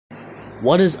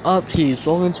What is up, peeps?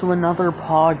 Welcome to another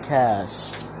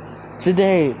podcast.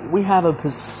 Today, we have I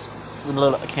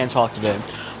can't talk today.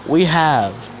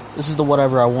 This is the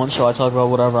Whatever I Want show. I talk about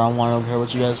whatever I want. I don't care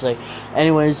what you guys say.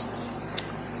 Anyways,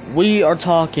 we are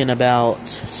talking about,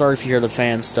 sorry if you hear the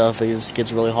fan stuff, it just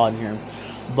gets really hot in here.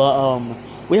 But,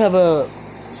 we have a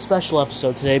special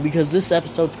episode today because this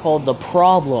episode's called The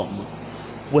Problem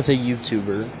with a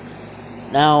YouTuber.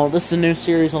 Now, this is a new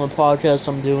series on the podcast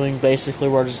I'm doing. Basically,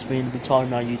 we're just going to be talking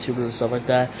about YouTubers and stuff like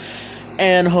that.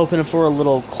 And hoping for a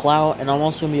little clout. And I'm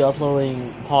also going to be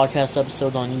uploading podcast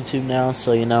episodes on YouTube now.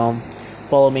 So,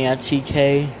 follow me at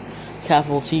TK,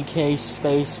 capital TK,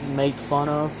 space, make fun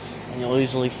of. And you'll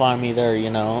easily find me there,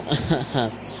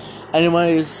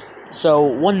 Anyways, so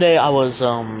one day I was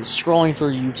scrolling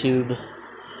through YouTube,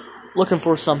 looking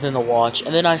for something to watch.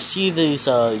 And then I see these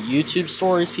YouTube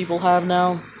stories people have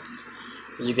now.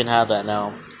 You can have that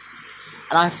now.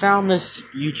 And I found this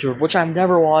YouTuber, which I've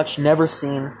never watched, never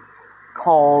seen,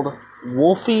 called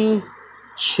Wolfie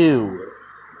Chew.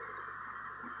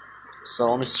 So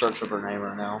let me search up her name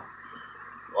right now.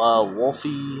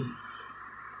 Wolfie.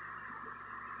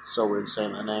 So weird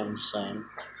saying that name, I'm just saying.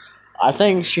 I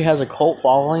think she has a cult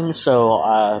following, so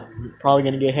I'm probably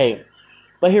gonna get hate.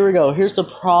 But here we go. Here's the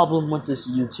problem with this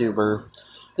YouTuber.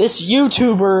 This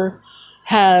YouTuber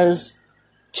has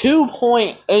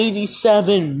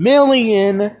 2.87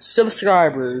 million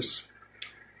subscribers,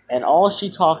 and all she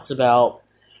talks about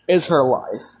is her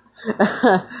life.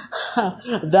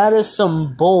 That is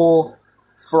some bull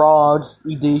frog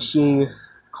Idishi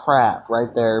crap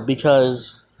right there,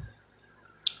 because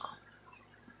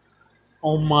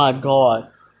oh my god,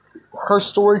 her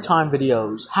storytime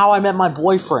videos, how I met my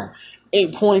boyfriend,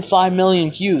 8.5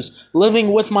 million views,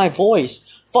 living with my voice,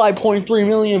 5.3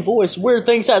 million voice, weird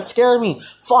things that scare me,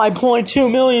 5.2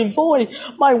 million voice,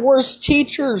 my worst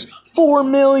teachers, 4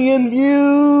 million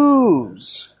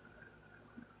views.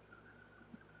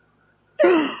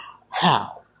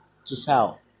 How? Just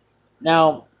how?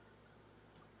 Now,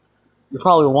 you're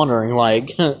probably wondering,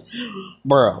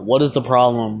 bruh, what is the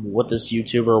problem with this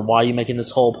YouTuber? Why are you making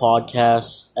this whole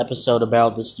podcast episode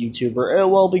about this YouTuber?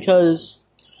 Well, because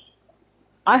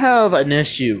I have an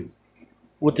issue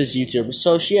with this YouTuber.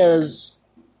 So she has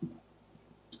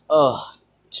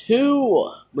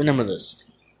remember this,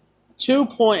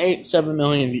 2.87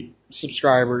 million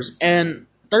subscribers, and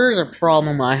there's a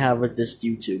problem I have with this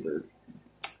YouTuber.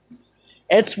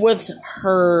 It's with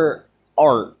her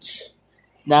art.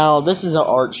 Now, this is an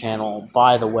art channel,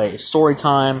 by the way.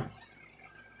 Storytime.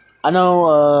 I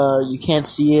know you can't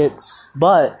see it,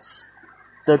 but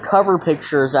the cover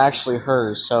picture is actually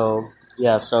hers. So,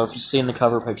 yeah, so if you've seen the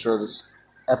cover picture of this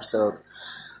episode,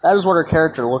 that is what her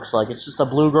character looks like. It's just a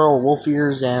blue girl with wolf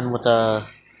ears and with a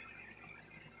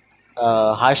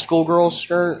high school girl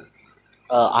skirt,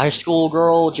 high school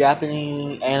girl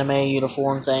Japanese anime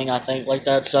uniform thing, I think, like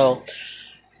that. So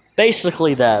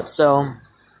basically that. So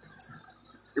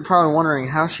you're probably wondering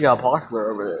how she got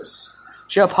popular over this.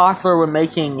 She got popular with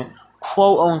making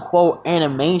quote unquote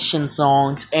animation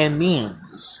songs and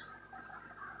memes.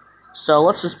 So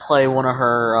let's just play one of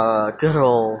her good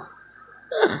old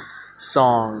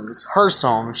songs. Her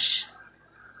song.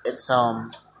 It's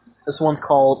this one's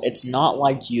called "It's Not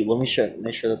Like You." Let me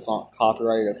make sure that's not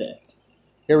copyrighted. Okay,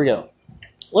 here we go.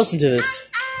 Listen to this.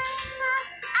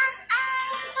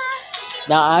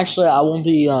 Now, actually, I won't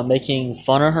be making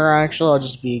fun of her. Actually, I'll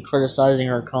just be criticizing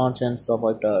her content, stuff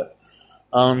like that.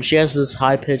 She has this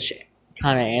high pitched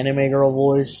kind of anime girl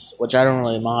voice, which I don't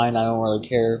really mind. I don't really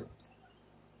care.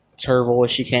 It's her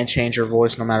voice. She can't change her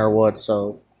voice no matter what.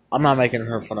 So I'm not making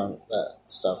her fun of that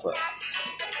stuff. Right?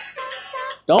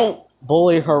 Don't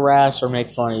bully, harass, or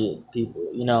make fun of people.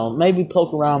 Maybe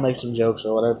poke around, make some jokes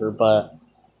or whatever, but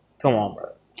come on, bro.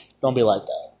 Don't be like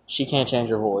that. She can't change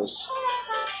her voice.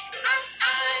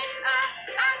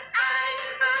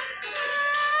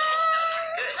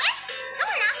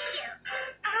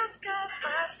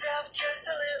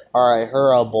 Alright,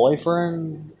 her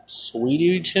boyfriend,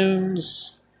 Sweetie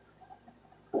Tunes,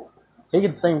 he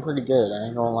can sing pretty good, I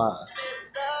ain't gonna lie.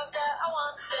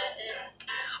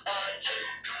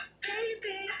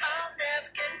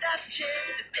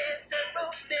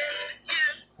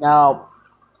 Now,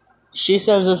 she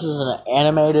says this is an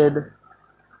animated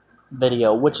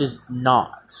video, which is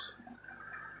not.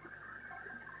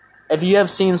 If you have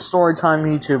seen Storytime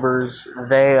YouTubers,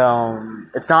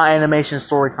 it's not animation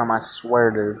Storytime, I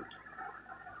swear, dude.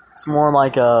 It's more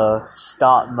like a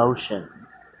stop motion.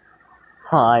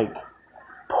 Like,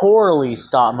 poorly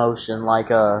stop motion,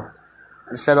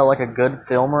 instead of a good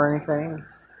film or anything.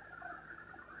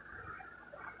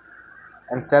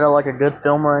 Instead of a good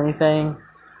film or anything,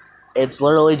 It's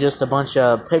literally just a bunch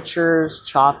of pictures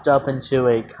chopped up into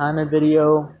a kind of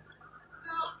video.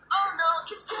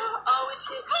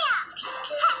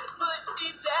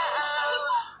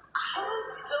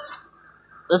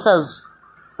 This has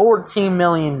 14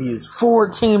 million views.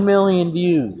 14 million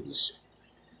views.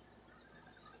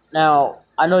 Now,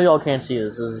 I know y'all can't see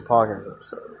this. This is a podcast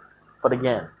episode. But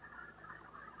again,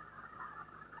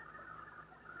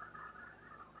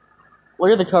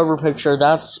 look at the cover picture.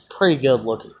 That's pretty good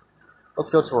looking. Let's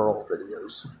go to our old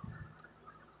videos.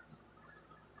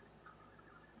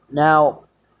 Now,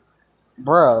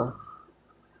 bruh,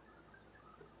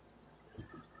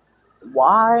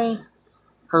 why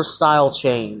her style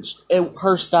changed?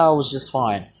 Her style was just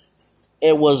fine.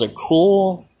 It was a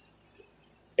cool...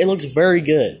 It looks very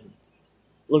good.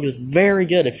 It looks very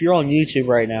good. If you're on YouTube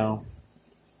right now,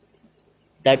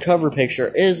 that cover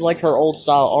picture is like her old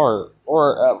style art.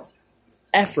 Or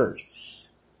effort.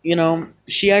 You know,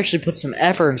 she actually put some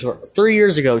effort into it. 3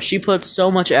 years ago, she put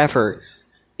so much effort.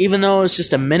 Even though it's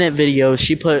just a minute video,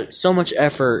 she put so much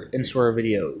effort into her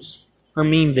videos. Her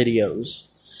meme videos.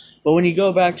 But when you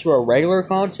go back to her regular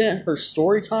content, her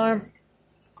story time,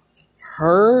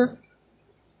 her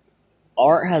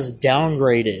art has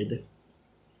downgraded.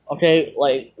 Okay,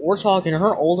 like, we're talking,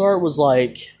 her old art was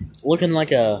like, looking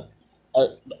like a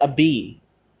B.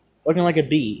 Looking like a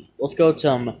B. Let's go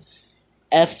to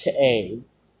F to A.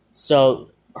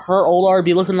 So, her old art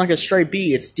be looking like a straight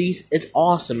B. It's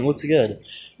awesome. It looks good.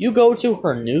 You go to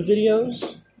her new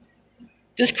videos,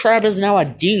 this crap is now a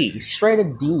D. Straight a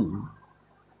D.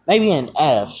 Maybe an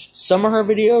F. Some of her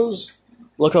videos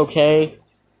look okay,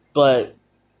 but,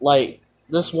 like,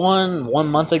 this one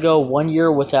month ago, 1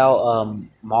 year without,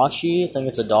 Machi, I think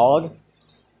it's a dog.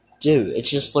 Dude, it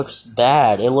just looks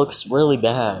bad. It looks really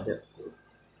bad.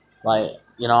 Like,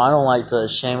 you know, I don't like to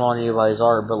shame on anybody's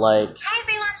art, but, like,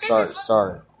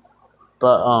 sorry.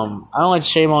 But, I don't like to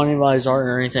shame on anybody's art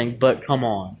or anything, but come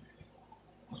on.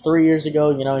 3 years ago,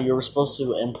 you know, you were supposed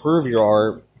to improve your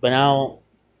art, but now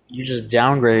you just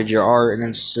downgraded your art and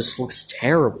it just looks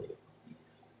terrible.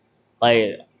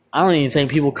 Like, I don't even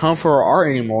think people come for her art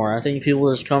anymore. I think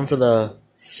people just come for the,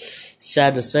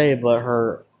 sad to say, but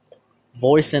her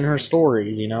voice in her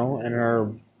stories, you know, and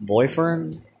her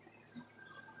boyfriend.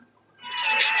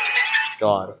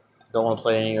 God, don't want to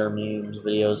play any of her memes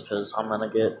videos because I'm gonna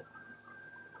get.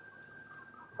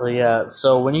 But yeah,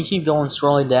 so when you keep going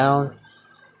scrolling down,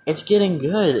 it's getting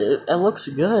good. It looks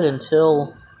good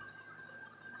until.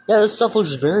 Yeah, this stuff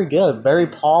looks very good, very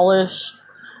polished,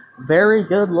 very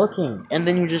good looking. And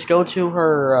then you just go to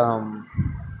her,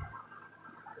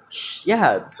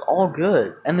 yeah, it's all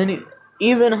good. And then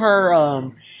even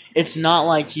her, it's not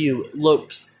like you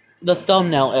look, the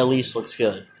thumbnail at least looks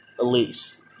good. At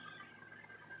least.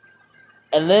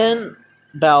 And then,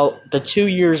 about the 2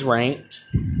 years ranked,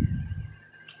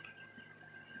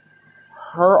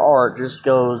 her art just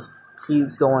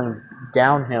keeps going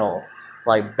downhill.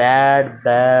 Like, bad.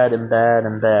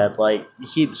 Like, you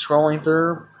keep scrolling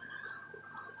through,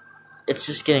 it's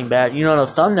just getting bad. You know,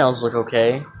 the thumbnails look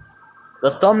okay.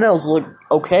 The thumbnails look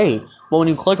okay. But when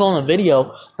you click on the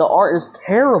video, the art is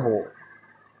terrible.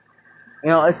 You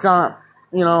know, it's not,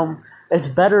 you know, it's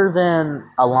better than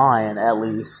a lion, at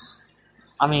least.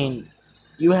 I mean,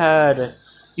 you have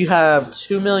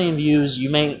 2 million views, you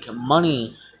make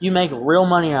money, you make real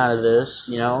money out of this,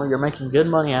 you know, you're making good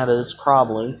money out of this,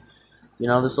 probably. You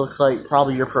know, this looks like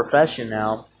probably your profession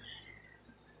now.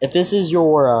 If this is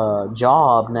your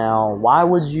job now, why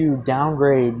would you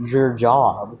downgrade your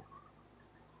job?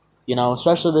 You know,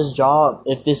 especially this job,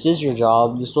 if this is your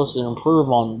job, you're supposed to improve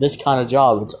on this kind of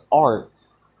job. It's art.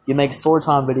 You make story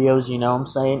time videos, you know what I'm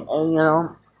saying? And, you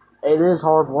know, it is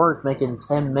hard work making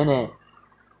 10-minute,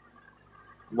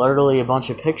 literally a bunch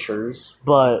of pictures,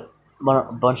 but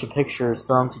a bunch of pictures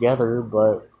thrown together,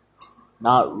 but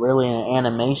not really an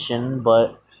animation,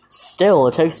 but still,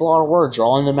 it takes a lot of work,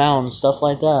 drawing them out and stuff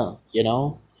like that, you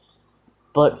know?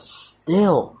 But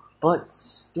still,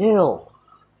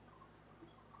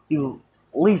 you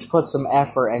at least put some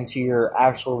effort into your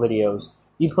actual videos.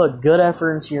 You put good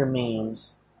effort into your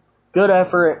memes, good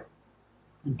effort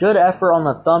on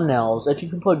the thumbnails. If you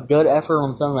can put good effort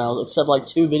on thumbnails, except like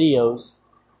 2 videos,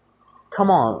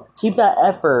 come on, keep that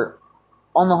effort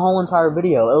on the whole entire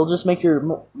video. It'll just make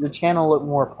your channel look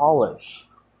more polished.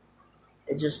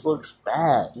 It just looks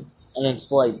bad. And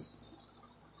it's, like,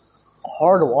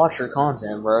 hard to watch her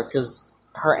content, bro, because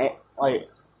her, like,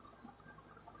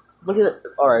 look at it.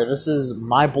 Alright, this is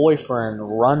My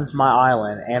Boyfriend Runs My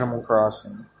Island, Animal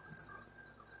Crossing.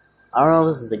 I don't know if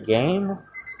this is a game.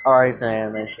 Alright, it's an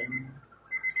animation.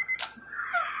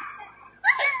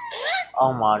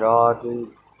 Oh my god,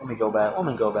 dude. Let me go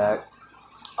back.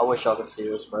 I wish y'all could see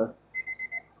this, bro.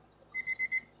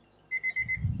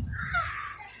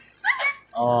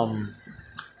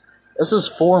 This was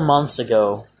 4 months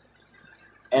ago,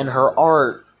 and her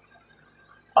art.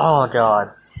 Oh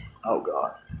God.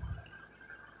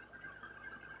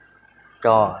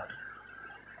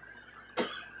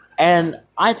 And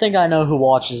I think I know who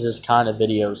watches this kind of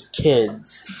videos.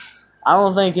 Kids. I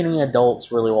don't think any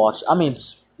adults really watch. I mean,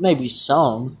 maybe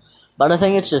some. But I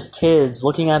think it's just kids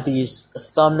looking at these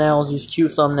thumbnails, these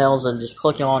cute thumbnails, and just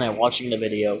clicking on it, watching the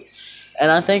video.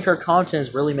 And I think her content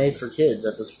is really made for kids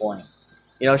at this point.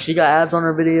 You know, she got ads on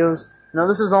her videos. You know,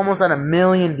 this is almost at 1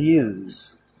 million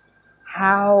views.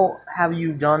 How have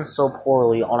you done so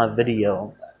poorly on a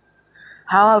video?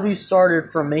 How have you started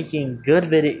from making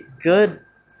good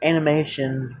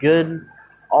animations, good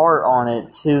art on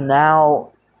it, to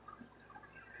now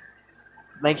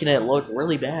making it look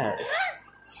really bad?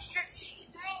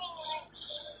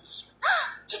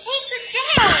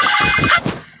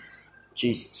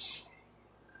 Jesus.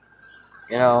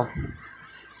 You know,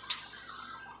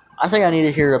 I think I need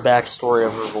to hear the backstory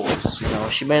of her voice. You know,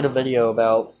 she made a video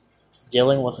about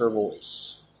dealing with her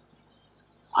voice.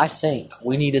 I think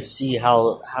we need to see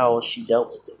how she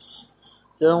dealt with this.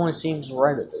 It only seems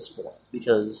right at this point,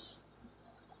 because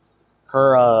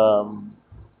her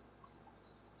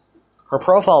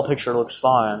profile picture looks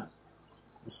fine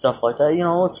and stuff like that. You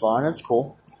know, it's fine, it's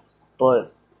cool,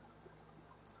 but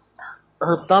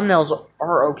her thumbnails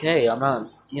are okay. I'm not,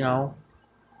 you know,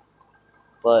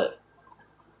 but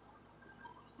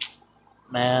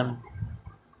man,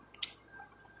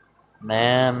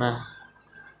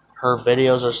 her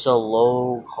videos are so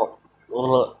low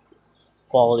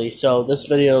quality. So this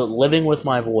video, living with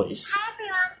my voice. Hi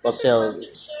everyone, Let's see how it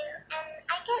is. And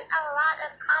I get a lot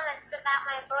of comments about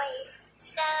my voice,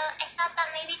 so I thought that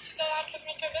maybe today I could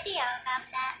make a video about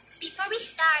that. Before we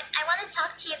start, I want to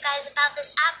talk to you guys about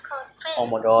this app called Quiz. Oh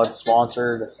my God,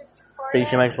 sponsored. See,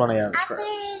 she makes money on this crap.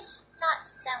 Others, not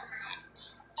so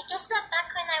much. I guess that back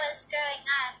when I was growing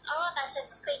up, all of us had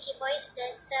squeaky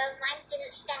voices, so mine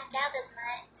didn't stand out as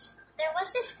much. There was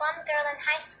this one girl in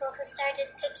high school who started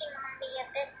picking on me a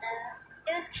bit though.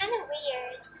 It was kind of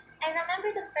weird. I remember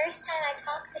the first time I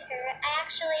talked to her, I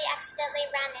actually accidentally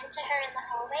ran into her in the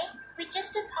hallway. We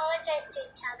just apologized to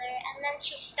each other, and then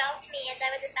she stopped me as I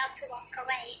was about to walk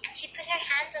away, and she put her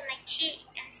hand on my cheek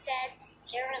and said,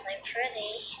 "You're really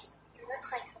pretty. You look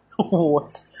like..."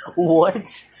 What?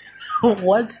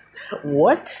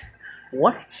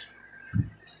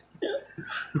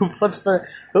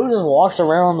 Who just walks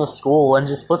around the school and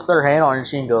just puts their hand on her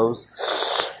cheek and goes,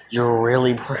 "You're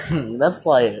really pretty"? That's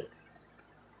like,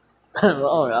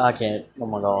 oh, I can't. Oh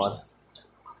my God.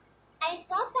 I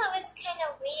thought that was kind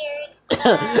of weird.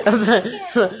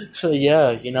 So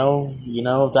yeah, you know,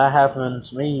 if that happened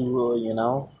to me, you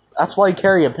know, that's why you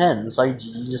carry a pen. It's like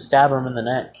you just stab them in the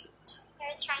neck.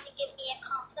 Her trying to give me a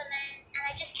compliment, and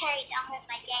I just carried on with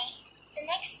my day. The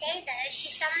next day, though, she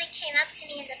suddenly came up to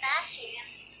me in the bathroom.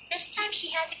 This time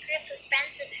she had a group of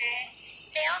friends with her.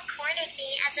 They all cornered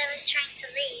me as I was trying to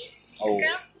leave. Oh,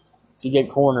 if you get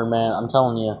cornered, man, I'm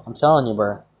telling you,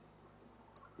 bro.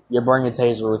 You bring a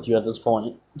taser with you at this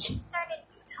point. Started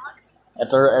to talk to me. If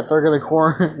they're gonna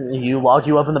corner you, lock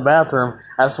you up in the bathroom,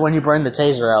 that's when you bring the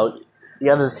taser out. You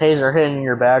got this taser hidden in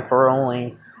your bag for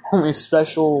only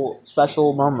special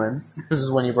moments. This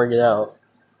is when you bring it out.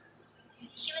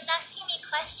 She was asking me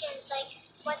questions like,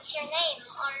 "What's your name?"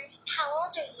 or "How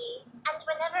old are you?" And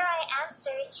whenever I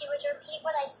answered, she would repeat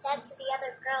what I said to the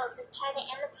other girls and try to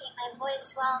imitate my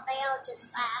voice while they all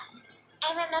just laughed.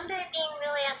 I remember being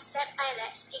really upset by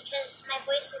this because my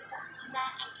voice is something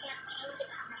that I can't change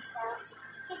about myself.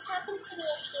 This happened to me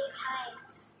a few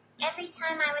times. Every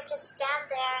time I would just stand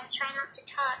there and try not to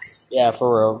talk. Yeah,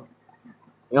 for real.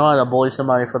 You don't have to bully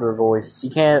somebody for their voice.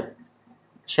 You can't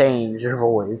change your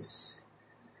voice.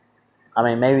 I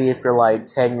mean, maybe if you're like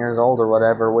 10 years old or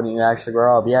whatever, when you actually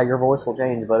grow up, yeah, your voice will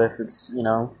change. But if it's, you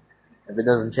know, if it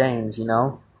doesn't change, you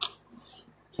know,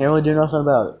 can't really do nothing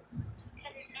about it. She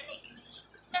couldn't mimic me.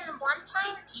 Then one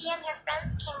time, she and her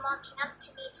friends came walking up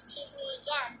to me to tease me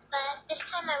again, but this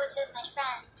time I was with my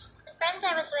friend. The friend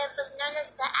I was with was known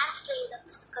as the athlete of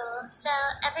the school,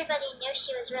 so everybody knew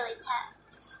she was really tough.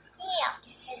 Yeah,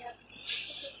 sit up.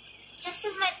 Just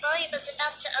as my bully was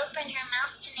about to open her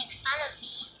mouth to make fun of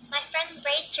me, my friend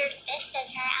raised her fist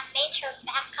at her and made her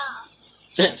back off.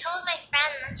 She told my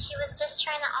friend that she was just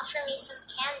trying to offer me some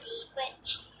candy,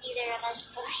 which neither of us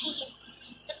believed.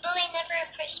 The bully never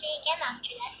approached me again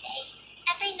after that day.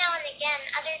 Every now and again,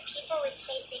 other people would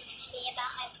say things to me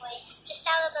about my voice, just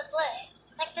out of the blue.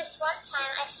 Like this one time,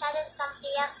 I sat in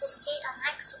somebody else's seat on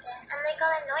accident, and they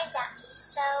got annoyed at me,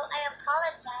 so I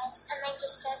apologized, and they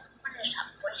just said, "When is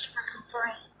that voice gonna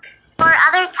break?" Or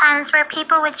other times where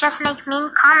people would just make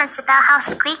mean comments about how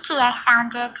squeaky I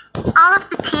sounded. All of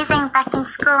the teasing back in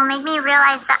school made me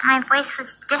realize that my voice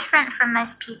was different from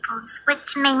most people's,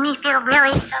 which made me feel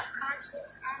really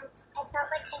self-conscious, and I felt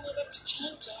like I needed to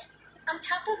change it. On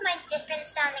top of my different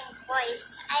sounding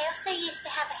voice, I also used to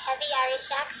have a heavy Irish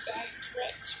accent,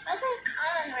 which wasn't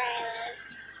common where I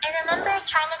lived. I remember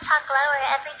trying to talk lower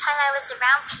every time I was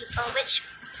around people, which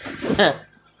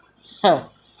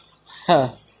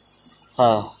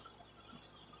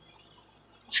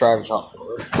Try to talk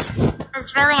lower.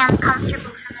 was really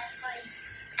uncomfortable for my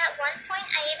voice. At one point,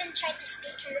 I even tried to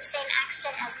speak in the same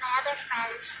accent as my other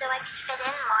friends so I could fit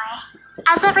in more.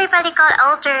 As everybody got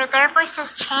older, their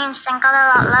voices changed and got a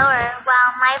lot lower,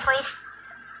 while my voice...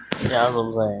 Yeah, that's what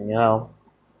I'm saying, you know.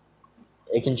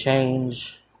 It can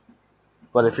change,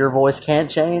 but if your voice can't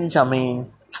change, I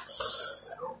mean...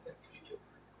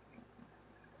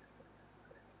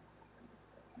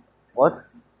 What?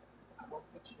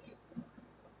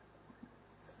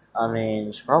 I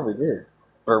mean, she probably did.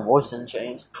 But her voice didn't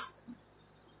change.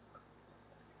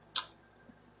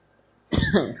 Still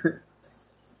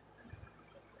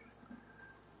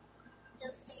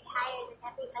stayed higher than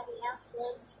everybody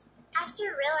else's. After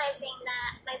realizing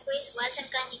that my voice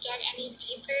wasn't going to get any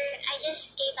deeper, I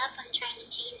just gave up on trying to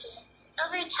change it.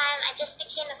 Over time, I just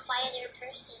became a quieter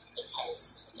person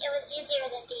because it was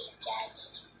easier than being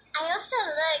judged. I also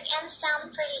look and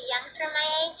sound pretty young for my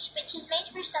age, which has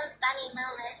made for some funny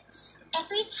moments.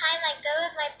 Every time I go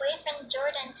with my boyfriend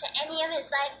Jordan to any of his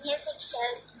live music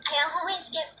shows, I always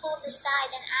get pulled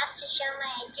aside and asked to show my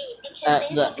ID because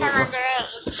they think I'm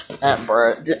underage.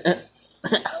 Bro.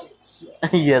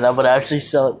 Yeah, that would actually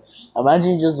sell.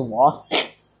 Imagine you just walk.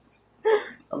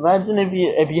 Imagine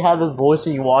if you had this voice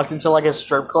and you walked into like a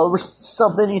strip club or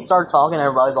something, you start talking,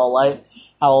 everybody's all like,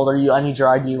 "How old are you? I need your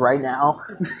ID right now."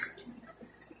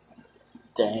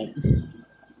 Dang.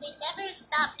 They never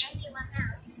stop anyone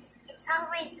else. It's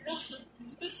always me.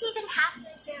 This even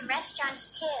happens in restaurants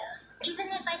too. Even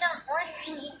if I don't order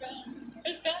anything,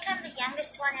 they think I'm the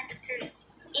youngest one in the group,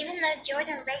 even though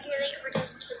Jordan regularly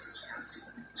orders kids' meals.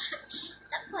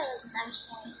 That boy is no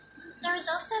shame. There was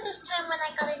also this time when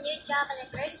I got a new job at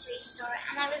a grocery store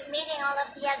and I was meeting all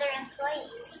of the other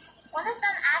employees. One of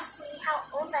them asked me how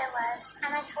old I was,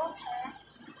 and I told her.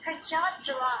 Her jaw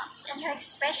dropped and her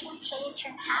expression changed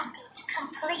from happy to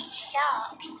complete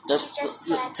shock. She just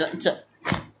said...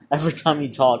 Every time you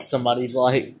talk, somebody's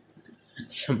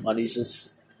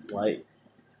just like,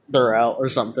 they're out or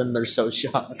something, they're so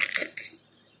shocked.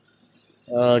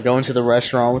 Going to the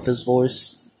restaurant with his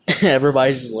voice.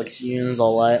 Everybody just looks at you and is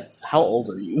all like, "How old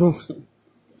are you?"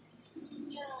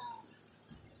 No.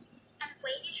 I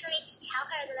waited for me to tell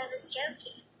her that I was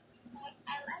joking, but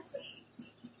I wasn't.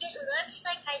 It looked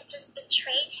like I just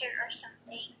betrayed her or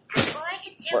something. All I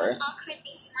could do was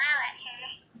awkwardly smile at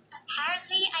her.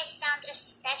 Apparently, I sound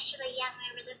especially young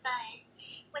over the phone.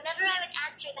 Whenever I would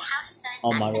answer the house phone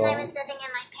back when I was living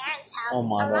in my parents' house,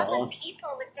 a lot of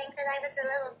people would think that I was a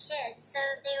little kid, so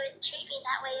they would treat me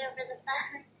that way over the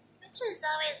phone, which was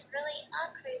always really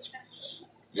awkward for me.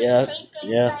 They'd say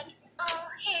things like, "Oh,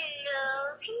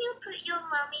 hello, can you put your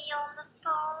mommy on the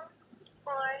phone?"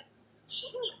 Or,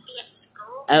 "Shouldn't you be at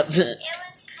school?" It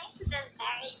was kind of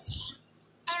embarrassing.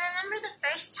 I remember the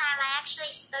first time I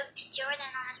actually spoke to Jordan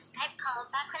on a Skype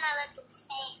call back when I lived in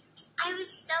Spain. I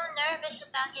was so nervous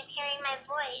about him hearing my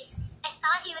voice. I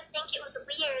thought he would think it was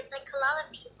weird, like a lot of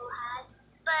people had.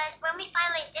 But when we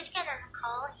finally did get on the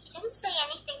call, he didn't say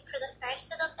anything for the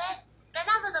first little bit. Then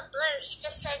out of the blue, he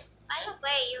just said, "By the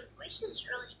way, your voice is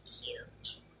really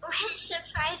cute," which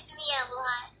surprised me a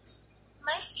lot.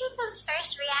 Most people's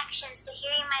first reactions to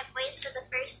hearing my voice for the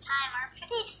first time are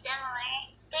pretty similar.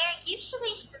 They're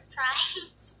usually surprised.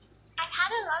 I've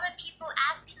had a lot of people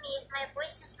ask me if my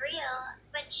voice is real,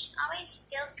 which always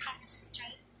feels kind of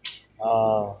strange.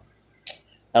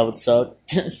 That would suck.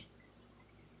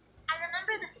 I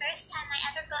remember the first time I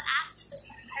ever got asked this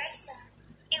in person.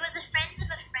 It was a friend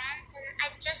of a friend, and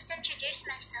I just introduced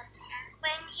myself to him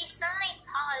when he suddenly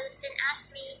paused and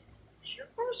asked me, "Is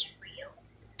your voice real?"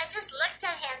 I just looked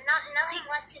at him, not knowing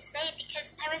what to say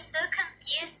because I was so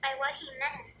confused by what he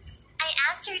meant. I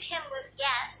answered him with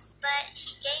yes, but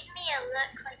he gave me a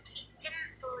look like he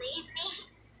didn't believe me.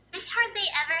 This hardly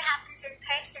ever happens in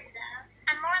person, though.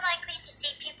 I'm more likely to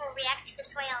see people react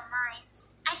this way online.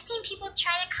 I've seen people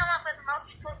try to come up with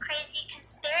multiple crazy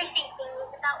conspiracy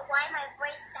theories about why my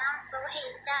voice sounds the way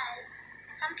it does.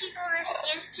 Some people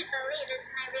refuse to believe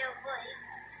it's my real voice.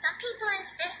 Some people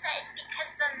insist that it's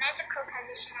because of a medical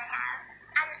condition I have.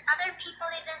 And other people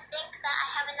even think that I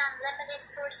have an unlimited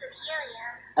source of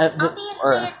helium.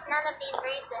 Obviously, it's none of these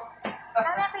reasons.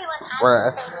 Not everyone has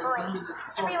the same voice.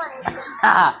 Everyone is different.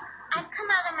 I've come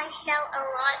out of my shell a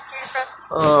lot since I...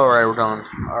 Alright, we're done.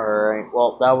 Alright,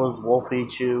 well, that was Wolfie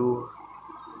Chew.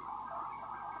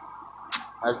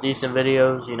 That's decent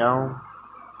videos, you know.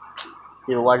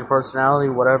 People like your personality,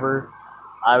 whatever.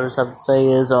 I just have to say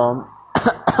is,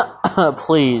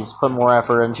 please put more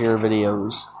effort into your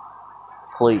videos.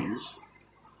 Please.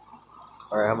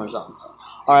 Alright, how much time?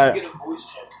 Alright. Get a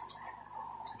voice check.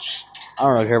 I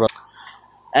don't really care about.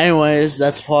 Anyways,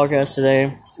 that's the podcast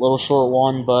today. Little short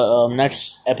one, but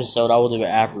next episode I will do an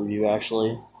app review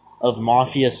actually of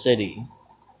Mafia City.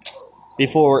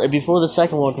 Before the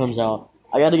second one comes out,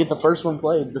 I got to get the first one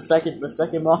played. The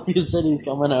second Mafia City is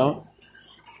coming out.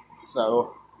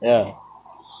 So yeah.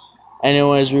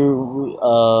 Anyways, we're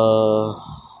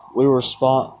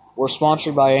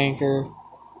sponsored by Anchor.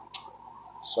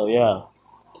 So yeah,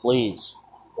 please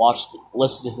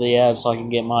listen to the ads so I can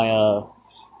get my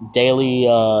daily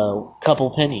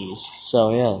couple pennies. So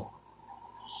yeah.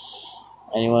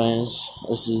 Anyways,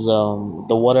 this is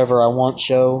the Whatever I Want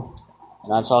show,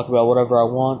 and I talk about whatever I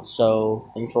want. So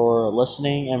thank you for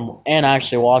listening and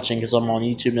actually watching because I'm on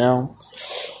YouTube now.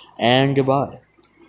 And goodbye.